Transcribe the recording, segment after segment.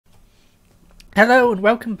Hello and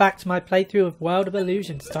welcome back to my playthrough of World of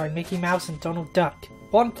Illusion starring Mickey Mouse and Donald Duck.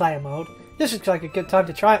 One player mode. This looks like a good time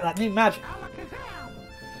to try out that new magic.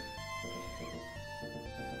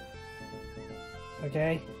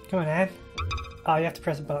 Okay, come on Anne. Oh, you have to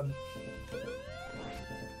press a button.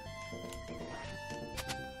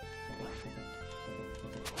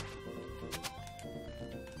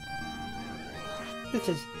 This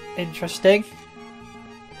is interesting.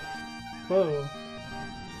 Whoa.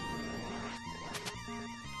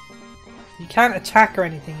 You can't attack or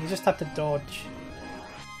anything, you just have to dodge.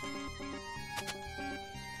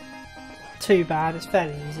 Too bad, it's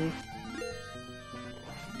fairly easy.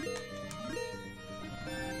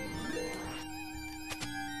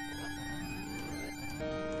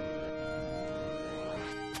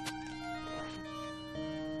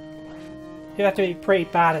 You have to be pretty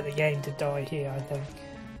bad at the game to die here, I think.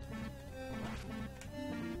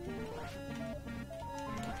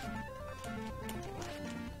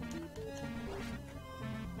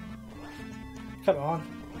 Come on.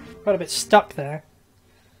 Got a bit stuck there.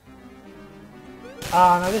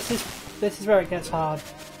 Ah, no, this is where it gets hard.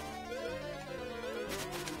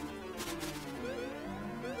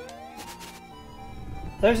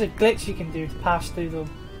 There's a glitch you can do to pass through the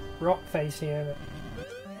rock face here, but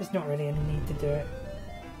there's not really any need to do it.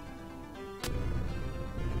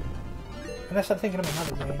 Unless I'm thinking of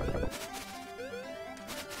another game.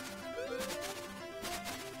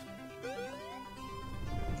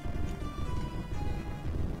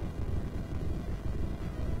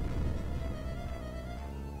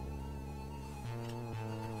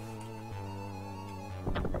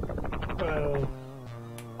 Whoa.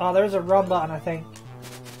 Oh, there's a run button, I think.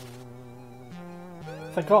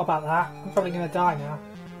 Forgot about that. I'm probably going to die now.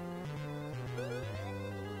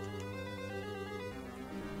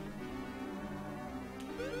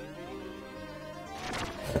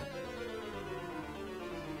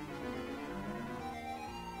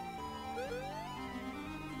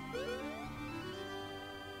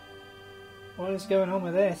 What is going on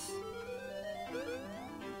with this?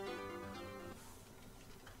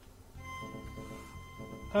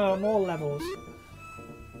 Oh, more levels.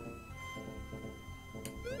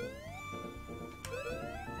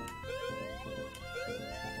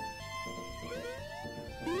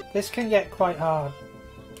 This can get quite hard.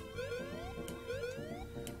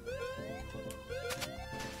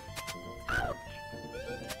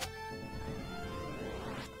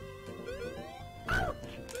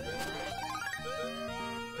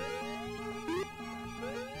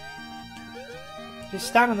 If you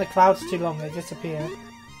stand on the clouds too long, they disappear.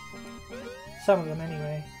 Some of them,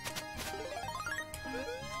 anyway.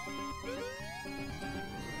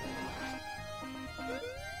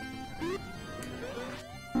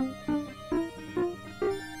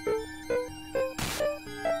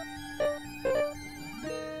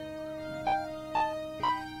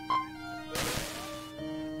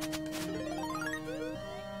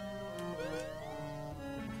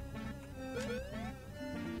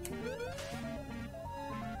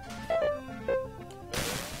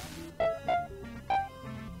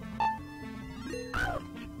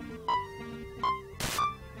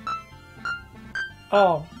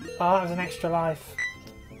 Oh, that was an extra life.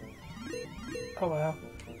 Oh well.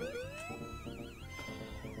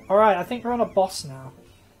 Alright, I think we're on a boss now.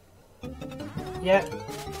 Yep.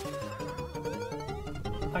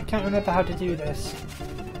 I can't remember how to do this.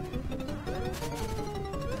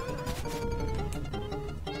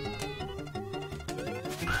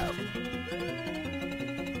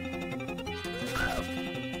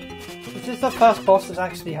 This is the first boss that's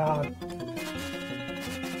actually hard.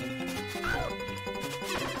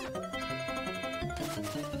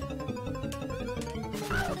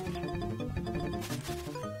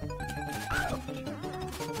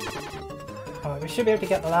 We should be able to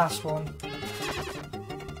get the last one.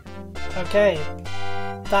 Okay,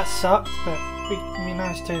 that sucked, but we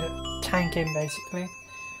managed to tank him basically.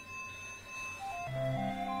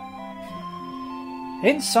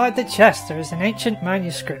 Inside the chest there is an ancient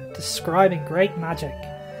manuscript describing great magic.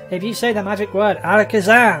 If you say the magic word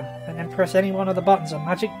Alakazam and then press any one of the buttons, a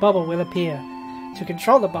magic bubble will appear. To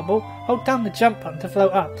control the bubble, hold down the jump button to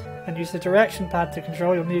float up and use the direction pad to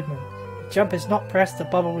control your movement. Jump is not pressed, the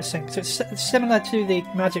bubble will sink. So it's similar to the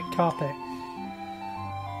magic carpet.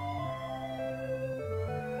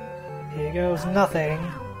 Here goes nothing.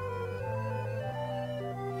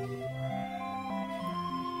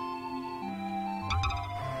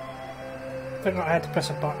 Forgot I had to press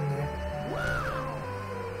a button there.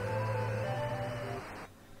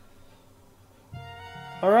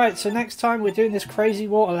 Alright, so next time we're doing this crazy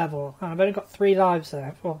water level. And I've only got 3 lives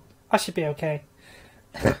there. Well, I should be okay.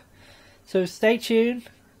 So stay tuned,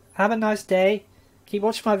 have a nice day, keep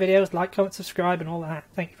watching my videos, like, comment, subscribe and all that.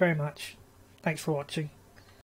 Thank you very much. Thanks for watching.